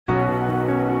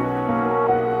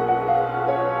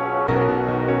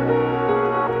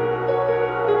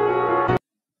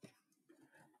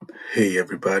Hey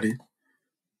everybody,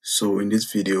 so in this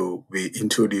video we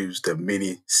introduce the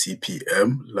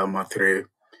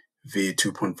MiniCPM-Llama3-V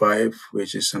 2.5,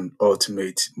 which is an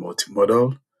ultimate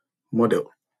multimodal model.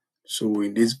 So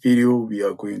in this video we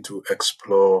are going to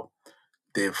explore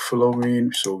the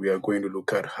following. So we are going to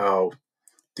look at how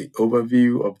the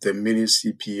overview of the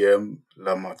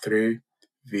MiniCPM-Llama3-V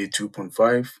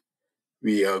 2.5.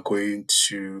 We are going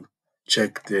to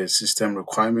check the system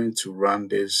requirement to run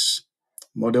this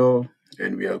model,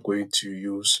 and we are going to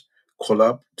use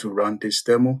Colab to run this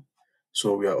demo.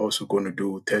 So we are also going to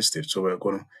do test it. So we're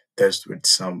going to test with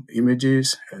some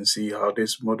images and see how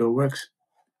this model works.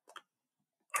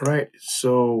 All right,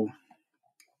 so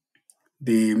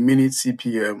the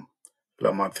MiniCPM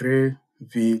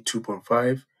Llama3-V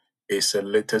 2.5 is the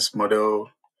latest model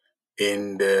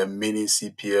in the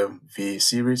MiniCPM-V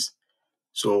series.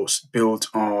 So it's built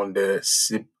on the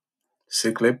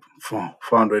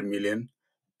SigLip-400M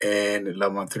and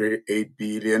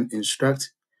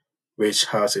Llama3-8B-Instruct, which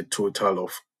has a total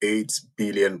of 8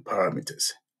 billion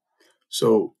parameters.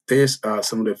 So these are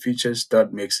some of the features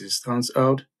that makes it stand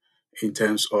out in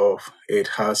terms of it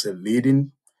has a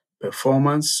leading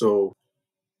performance. So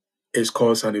it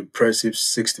scores an impressive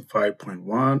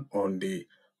 65.1 on the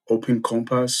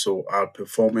OpenCompass, so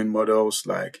outperforming models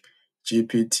like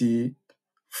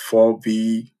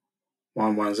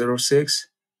GPT-4V-1106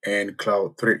 and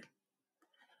Claude 3.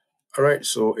 All right,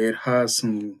 so it has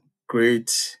some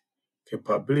great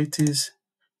capabilities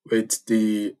with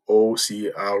the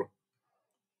OCR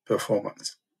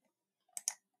performance.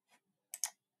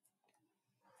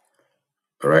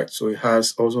 All right, so it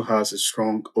also has a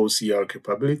strong OCR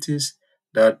capabilities.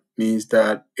 That means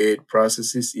that it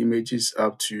processes images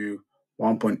up to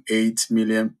 1.8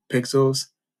 million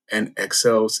pixels and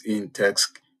excels in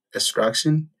text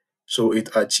extraction. So it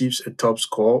achieves a top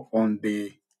score on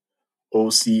the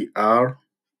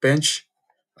OCRBench,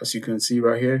 as you can see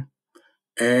right here.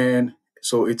 And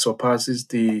so it surpasses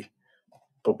the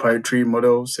proprietary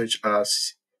models such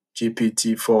as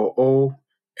GPT-4o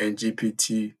and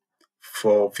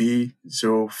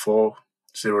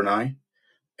GPT-4V-1106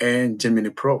 and Gemini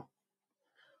Pro.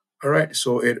 All right,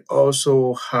 so it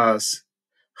also has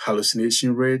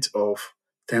hallucination rate of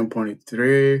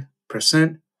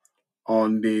 10.3%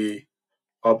 on the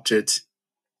Object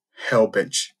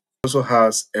HalBench. It also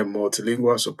has a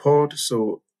multilingual support,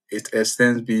 so it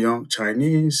extends beyond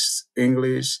Chinese,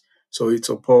 English, so it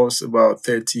supports about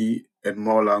 30 and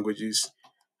more languages,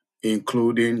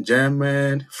 including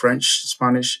German, French,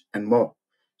 Spanish, and more.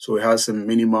 So it has some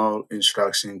minimal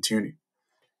instruction tuning.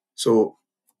 So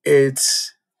it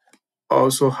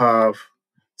also have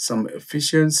some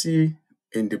efficiency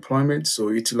in deployment, so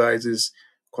it utilizes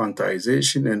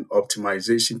quantization and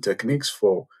optimization techniques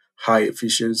for high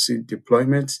efficiency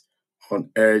deployment on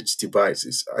edge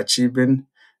devices, achieving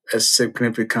a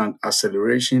significant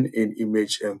acceleration in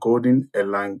image encoding and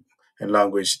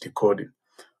language decoding.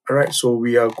 All right, so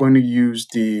we are going to use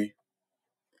the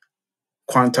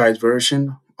quantized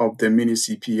version of the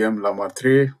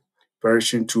MiniCPM-Llama3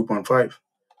 version 2.5. All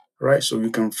right, so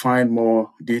you can find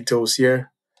more details here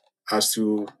as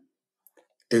to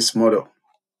this model.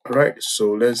 All right,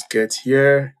 so let's get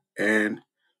here, and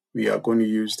we are going to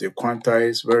use the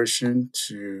quantized version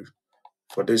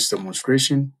for this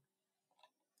demonstration.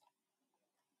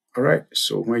 All right,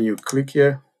 so when you click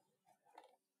here,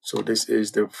 so this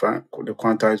is the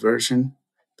quantized version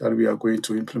that we are going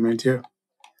to implement here.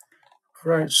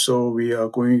 All right, so we are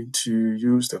going to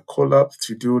use the Colab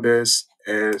to do this,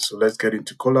 and so let's get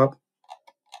into Colab.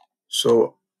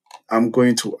 So I'm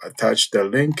going to attach the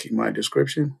link in my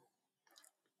description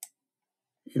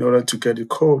in order to get the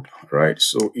code. All right,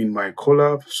 so in my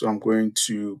Colab, so I'm going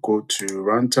to go to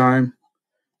runtime,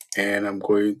 and I'm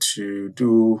going to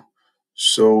do,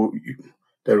 so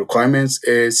the requirements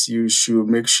is you should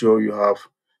make sure you have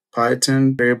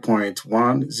Python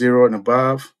 3.10 and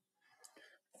above.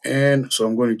 And so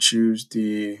I'm going to choose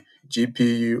the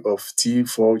GPU of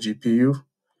T4 GPU.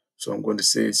 So I'm going to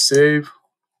say save.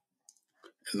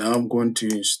 And now I'm going to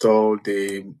install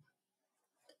the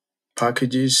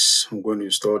packages. I'm going to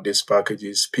install this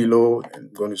packages, Pillow, and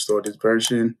I'm going to install this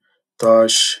version,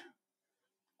 Touch,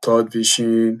 Thought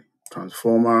Vision,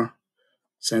 Transformer,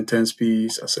 Sentence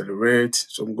Piece, Accelerate.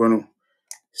 So I'm going to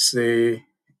say,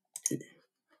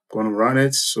 going to run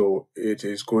it. So it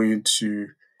is going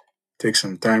to take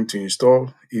some time to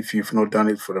install. If you've not done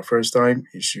it for the first time,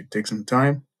 it should take some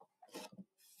time.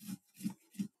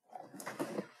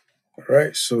 All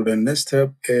right, so the next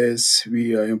step is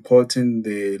we are importing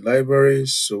the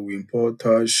libraries. So we import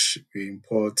Touch, we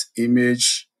import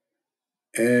Image,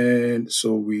 and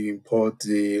so we import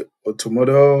the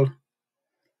automodal,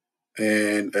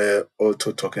 and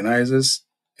auto tokenizers,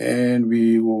 and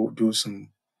we will do some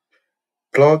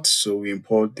plot. So we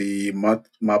import the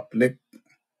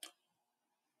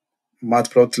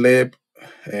matplotlib,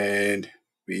 and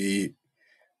we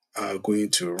are going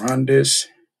to run this.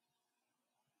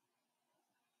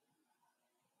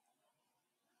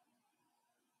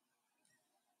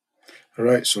 All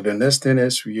right, so the next thing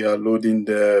is we are loading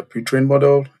the pre-trained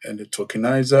model and the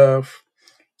tokenizer.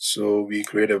 So we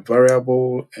create a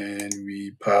variable and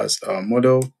we pass our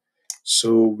model.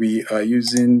 So we are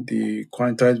using the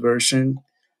quantized version.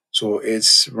 So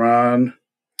it's run.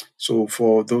 So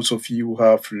for those of you who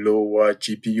have lower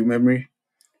GPU memory,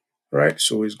 right?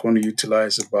 So it's going to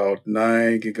utilize about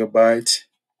 9 gigabytes.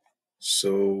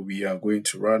 So we are going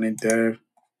to run it there.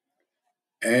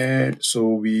 And so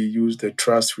we use the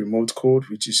trust remote code,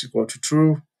 which is equal to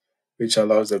true, which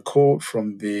allows the code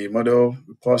from the model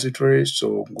repository.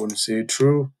 So I'm going to say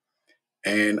true,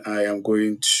 and I am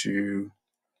going to,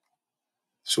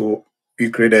 so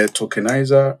we create a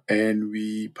tokenizer and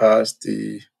we pass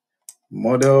the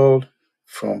model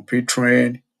from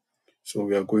pre-trained. So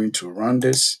we are going to run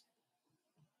this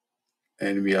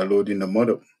and we are loading the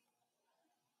model.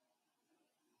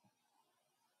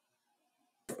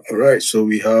 All right, so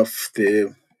we have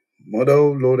the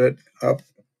model loaded up.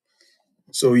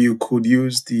 So you could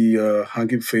use the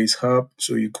Hugging Face Hub.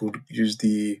 So you could use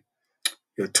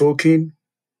your token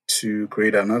to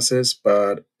create an access,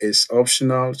 but it's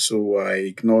optional. So I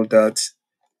ignore that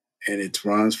and it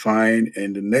runs fine.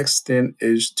 And the next thing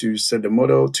is to set the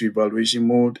model to evaluation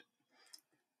mode.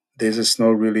 This is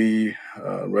not really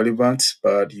relevant,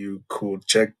 but you could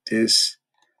check this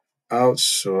out.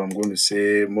 So I'm going to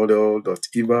say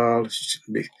model.eval.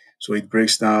 So it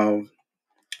breaks down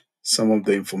some of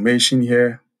the information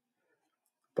here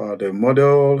about the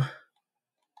model,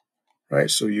 right?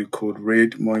 So you could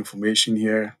read more information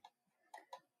here.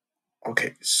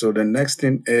 Okay, so the next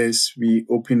thing is we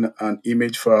open an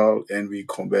image file and we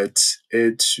convert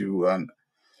it to an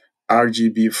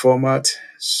RGB format.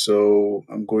 So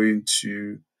we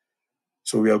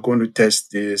are going to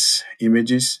test these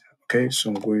images. Okay,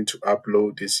 so I'm going to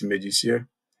upload these images here.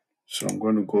 So I'm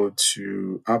going to go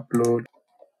to upload.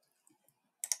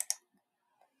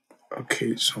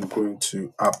 Okay, so I'm going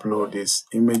to upload these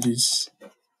images.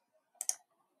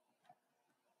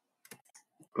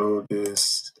 Upload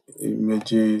these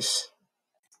images.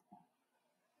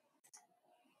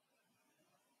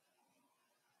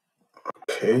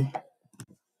 Okay.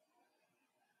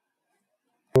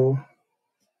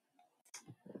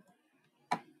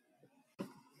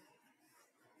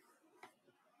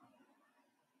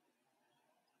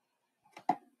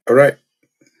 All right.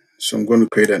 So I'm going to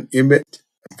create an image,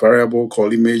 a variable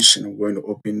called image, and I'm going to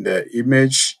open the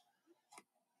image.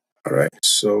 All right.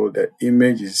 So the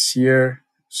image is here.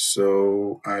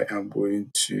 So I am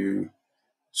going to,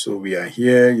 so we are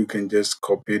here. You can just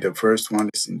copy the first one.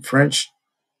 It's in French.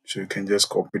 So you can just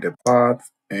copy the path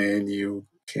and you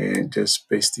can just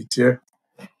paste it here.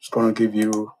 It's going to give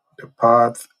you the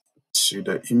path to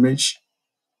the image.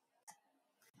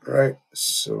 All right.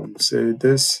 So say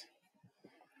this.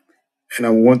 And I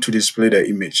want to display the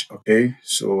image. Okay.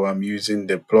 So I'm using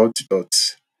the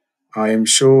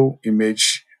plot.imShow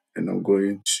image and I'm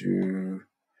going to,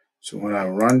 so when I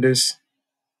run this,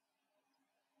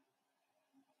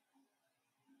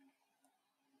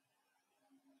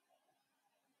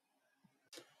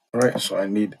 all right, so I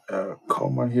need a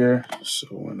comma here. So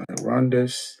when I run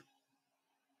this,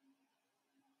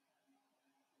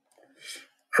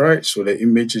 all right, so the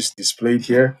image is displayed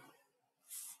here.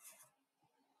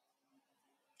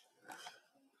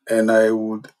 And I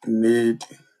would need,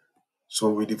 so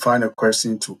we define a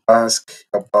question to ask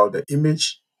about the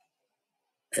image.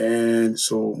 And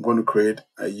so I'm going to create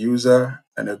a user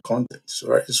and a content.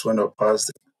 So I just want to pass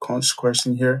the const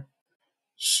question here.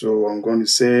 So I'm going to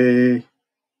say,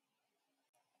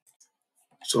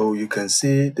 so you can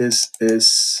see this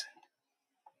is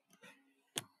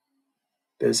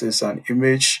an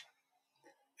image.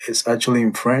 It's actually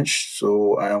in French.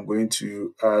 So I am going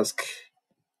to ask,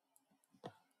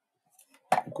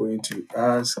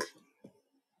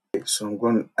 so I'm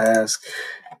going to ask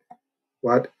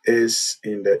what is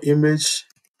in the image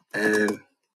and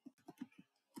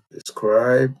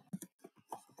describe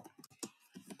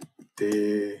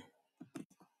the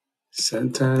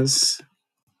sentence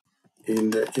in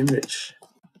the image.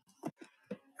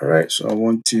 All right, so I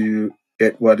want to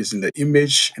get what is in the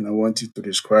image and I want it to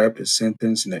describe the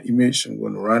sentence in the image. I'm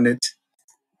going to run it.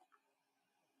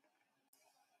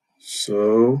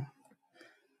 So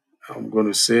I'm going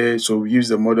to say, so we use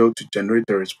the model to generate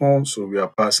the response. So we are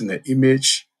passing the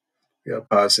image, we are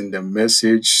passing the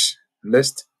message,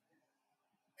 list,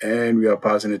 and we are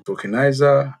passing the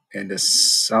tokenizer and the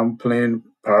sampling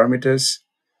parameters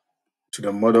to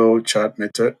the model chart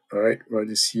method. All right, right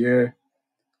is here.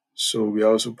 So we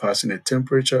are also passing the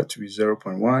temperature to be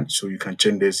 0.1. So you can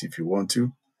change this if you want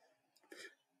to.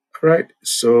 All right.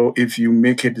 So if you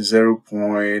make it 0.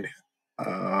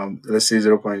 Let's say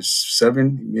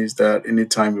 0.7, it means that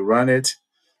anytime you run it,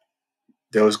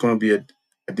 there was going to be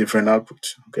a different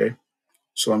output. Okay.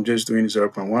 So I'm just doing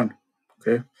 0.1.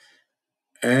 Okay.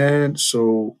 And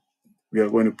so we are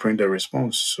going to print the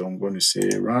response. So I'm going to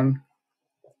say run.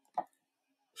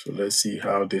 So let's see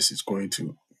how this is going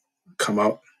to come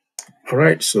out. All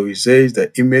right, so it says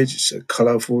the image is a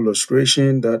colorful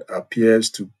illustration that appears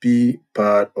to be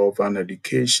part of an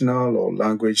educational or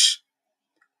language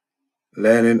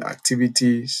learning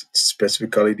activities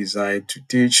specifically designed to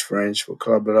teach French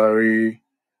vocabulary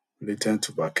related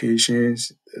to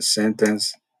vacations. The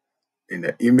sentence in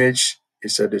the image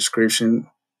is a description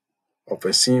of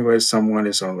a scene where someone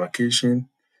is on vacation.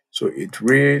 So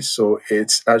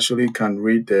it actually can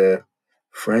read the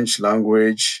French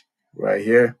language right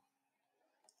here,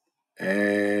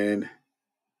 and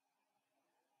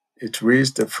it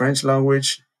reads the French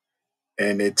language,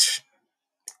 and it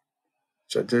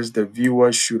suggests the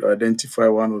viewer should identify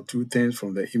one or two things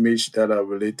from the image that are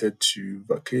related to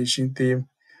vacation theme.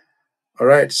 All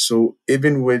right, so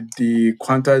even with the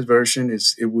quantized version,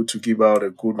 it's able to give out a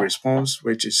good response,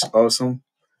 which is awesome.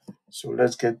 So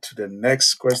let's get to the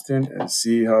next question and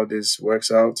see how this works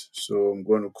out. So I'm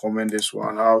going to comment this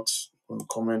one out. I'm going to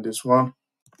comment this one.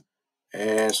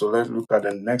 And so let's look at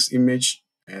the next image,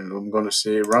 and I'm going to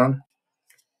say run.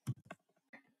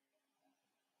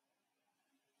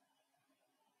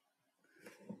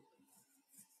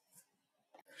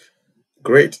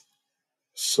 Great.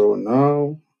 So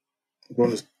now I'm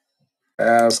going to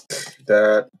ask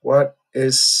that what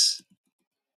is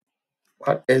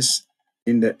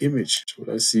in the image. So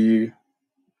let's see.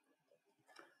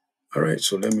 All right,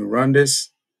 so let me run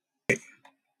this.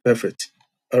 Perfect.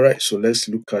 All right, so let's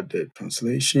look at the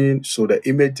translation. So the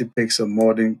image depicts a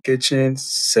modern kitchen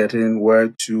setting where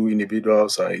two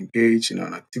individuals are engaged in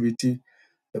an activity.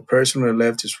 The person on the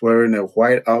left is wearing a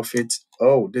white outfit.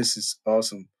 Oh, this is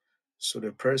awesome. So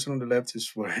the person on the left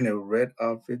is wearing a red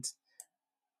outfit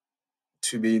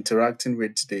to be interacting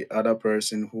with the other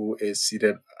person who is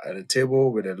seated at a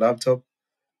table with a laptop.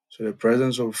 So the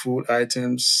presence of food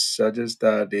items suggests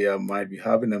that they might be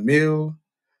having a meal.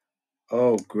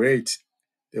 Oh, great.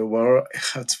 The overall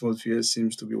atmosphere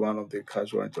seems to be one of the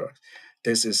casual interactions.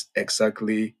 This is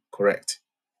exactly correct.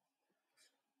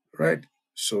 Right.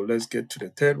 So let's get to the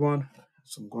third one.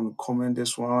 So I'm going to comment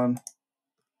this one.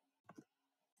 I'm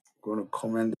going to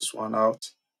comment this one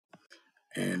out.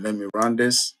 And let me run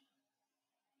this.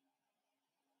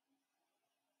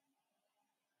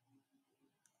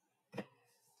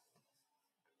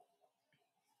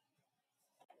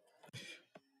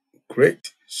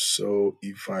 Great. So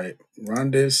if I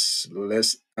run this,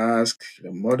 let's ask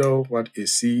the model what it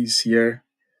sees here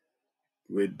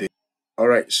with the. All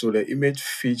right. So the image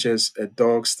features a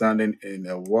dog standing in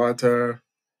the water.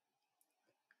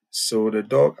 So the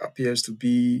dog appears to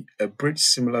be a breed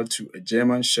similar to a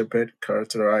German Shepherd,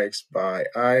 characterized by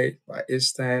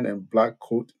its tan and black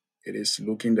coat. It is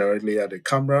looking directly at the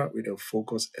camera with a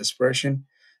focused expression.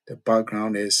 The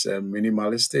background is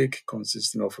minimalistic,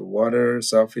 consisting of a water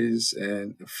surface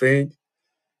and a faint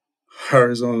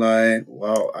horizon line.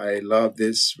 Wow, I love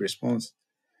this response.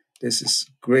 This is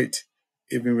great,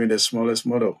 even with the smallest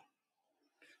model.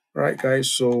 Right,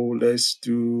 guys, so let's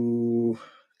do,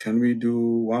 can we do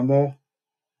one more?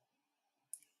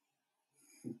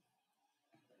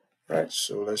 Right,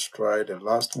 so let's try the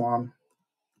last one.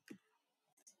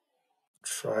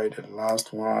 Try the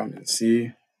last one and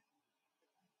see.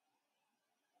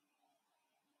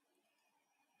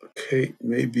 Okay,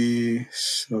 maybe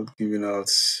it's not giving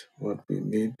us what we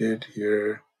needed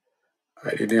here.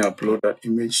 I didn't upload that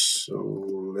image, so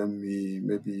let me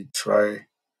maybe try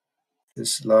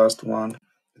this last one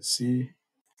and see.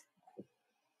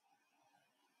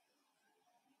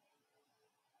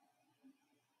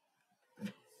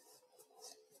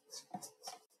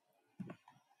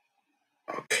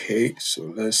 Okay, so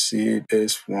let's see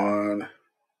this one.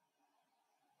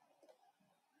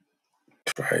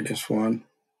 Try this one.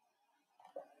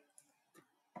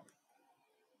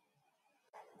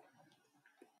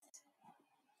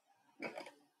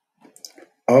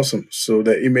 Awesome. So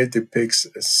the image depicts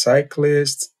a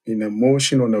cyclist in a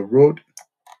motion on a road,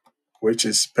 which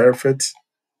is perfect.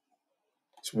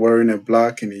 He's wearing a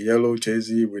black and a yellow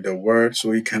jersey with a word,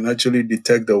 so he can actually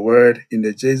detect the word in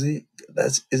the jersey.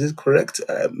 is it correct?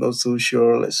 I'm not so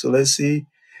sure. So let's see.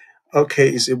 Okay,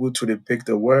 it's able to depict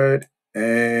the word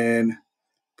and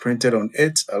printed on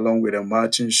it along with a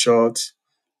matching shot,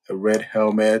 a red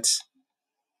helmet.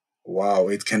 Wow,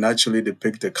 it can actually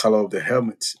depict the color of the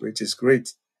helmet, which is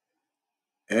great.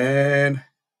 And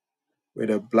with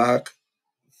a black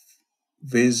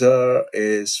visor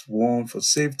is worn for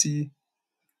safety.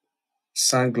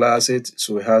 Sunglasses,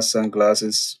 so it has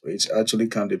sunglasses which actually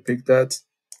can depict that.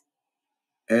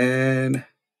 And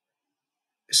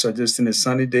suggesting a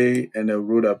sunny day and the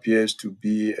road appears to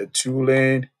be a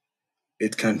two-lane.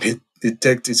 It can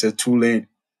detect it's a two-lane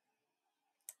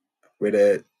with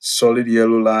a solid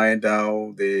yellow line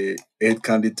down the it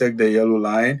can detect the yellow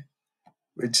line,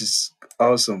 which is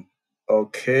awesome.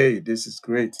 Okay, this is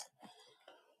great.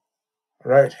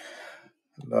 All right,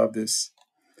 love this.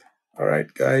 All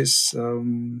right, guys,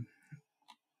 you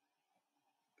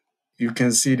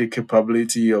can see the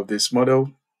capability of this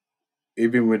model.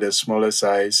 Even with a smaller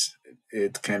size,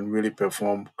 it can really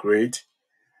perform great.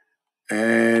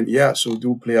 And yeah, so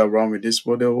do play around with this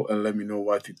model and let me know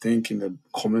what you think in the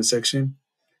comment section.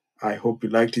 I hope you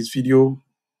liked this video.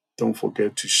 Don't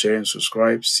forget to share and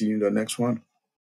subscribe. See you in the next one.